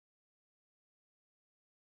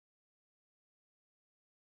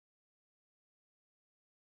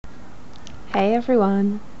Hey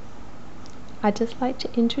everyone, I'd just like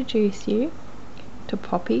to introduce you to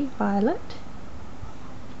Poppy Violet.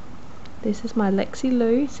 This is my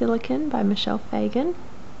Lexi Silicone by Fagan,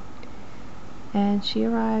 and she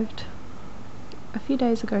arrived a few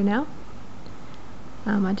days ago now.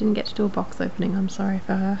 I didn't get to do a box opening, I'm sorry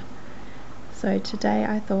for her. So today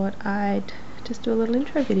I thought I'd just do a little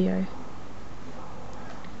intro video.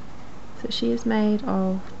 So she is made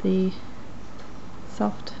of the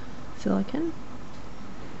soft silicone.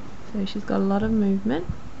 So she's got a lot of movement.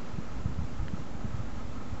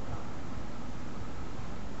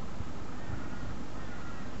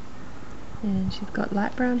 And she's got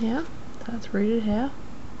light brown hair, so that's rooted hair.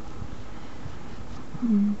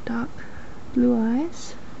 And dark blue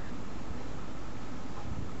eyes.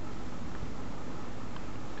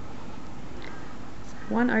 So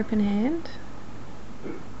one open hand.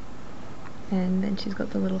 And then she's got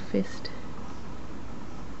the little fist.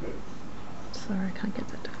 Sorry, I can't get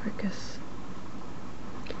that to focus.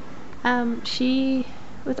 She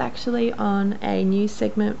was actually on a news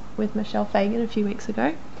segment with Fagan a few weeks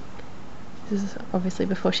ago. This is obviously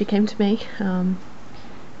before she came to me. I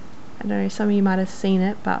don't know, some of you might have seen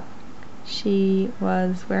it, but she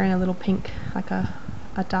was wearing a little pink, like a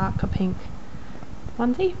darker pink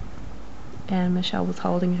onesie, and Michelle was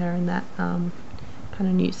holding her in that kind of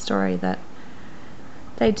news story that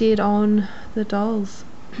they did on the dolls.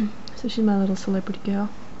 So she's my little celebrity girl.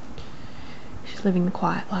 She's living the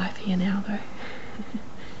quiet life here now though.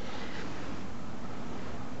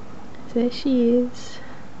 So there she is.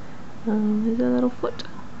 There's a little foot.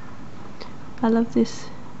 I love this,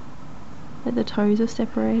 that the toes are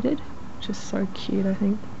separated. Just so cute, I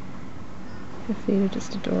think. Her feet are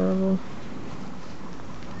just adorable.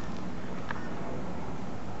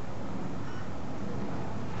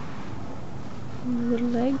 And the little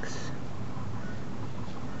legs.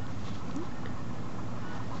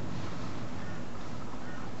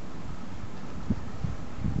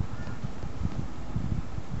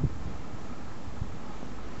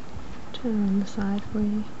 Turn on the side for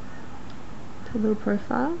you. It's a little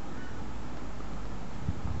profile.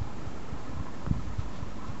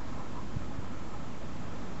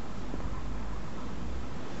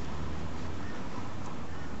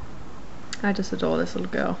 I just adore this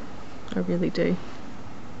little girl. I really do.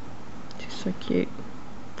 She's so cute.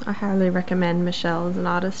 I highly recommend Michelle as an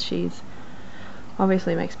artist. She's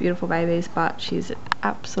obviously makes beautiful babies, but she's an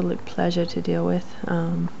absolute pleasure to deal with.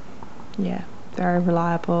 Yeah, very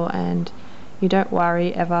reliable, and you don't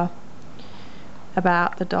worry ever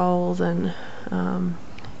about the dolls, and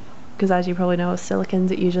because as you probably know with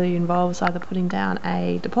silicones, it usually involves either putting down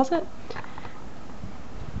a deposit,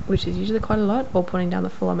 which is usually quite a lot, or putting down the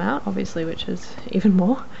full amount, obviously, which is even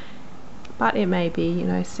more. But it may be, you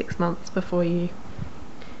know, 6 months before you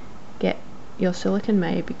get your silicone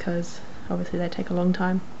made, because obviously they take a long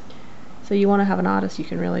time. So you want to have an artist you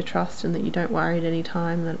can really trust, and that you don't worry at any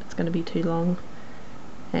time that it's going to be too long.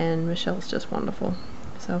 And Michelle's just wonderful.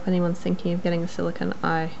 So if anyone's thinking of getting a silicone,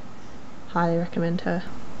 I highly recommend her.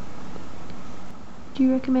 Do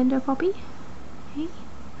you recommend her, Poppy? Hey?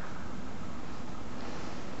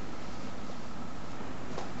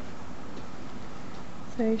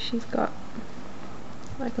 So she's got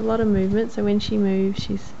like a lot of movement, so when she moves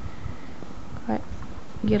she's quite,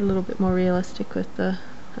 you get a little bit more realistic with the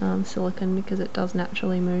silicone, because it does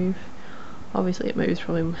naturally move. Obviously it moves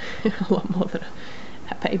probably a lot more than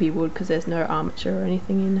a baby would, because there's no armature or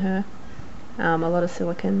anything in her. A lot of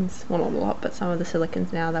silicones, well not a lot, but some of the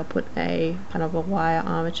silicones now, they'll put a kind of a wire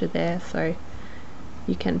armature there so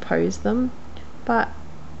you can pose them, but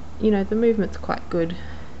you know, the movement's quite good,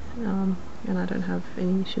 and I don't have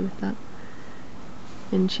any issue with that.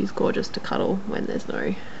 And she's gorgeous to cuddle when there's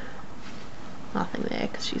nothing there,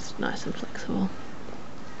 because she's nice and flexible,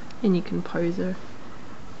 and you can pose her.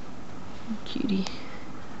 Cutie.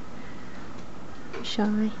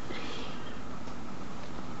 Shy.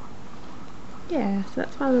 Yeah, so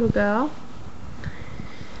that's my little girl.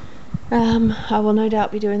 I will no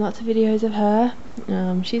doubt be doing lots of videos of her.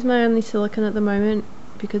 She's my only silicone at the moment,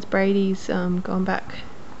 because Brady's gone back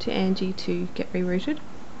to Angie to get rerouted,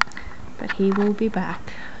 but he will be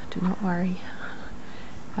back, do not worry.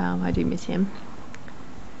 I do miss him.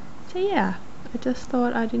 So yeah, I just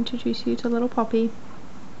thought I'd introduce you to little Poppy.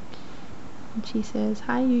 And she says,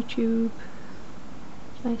 "Hi YouTube,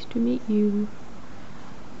 nice to meet you."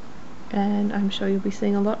 And I'm sure you'll be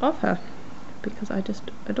seeing a lot of her, because I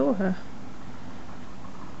just adore her.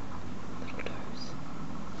 Little toes.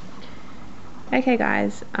 Okay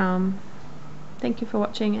guys, thank you for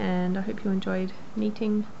watching, and I hope you enjoyed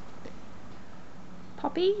meeting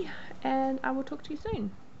Poppy, and I will talk to you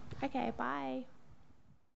soon. Okay, bye.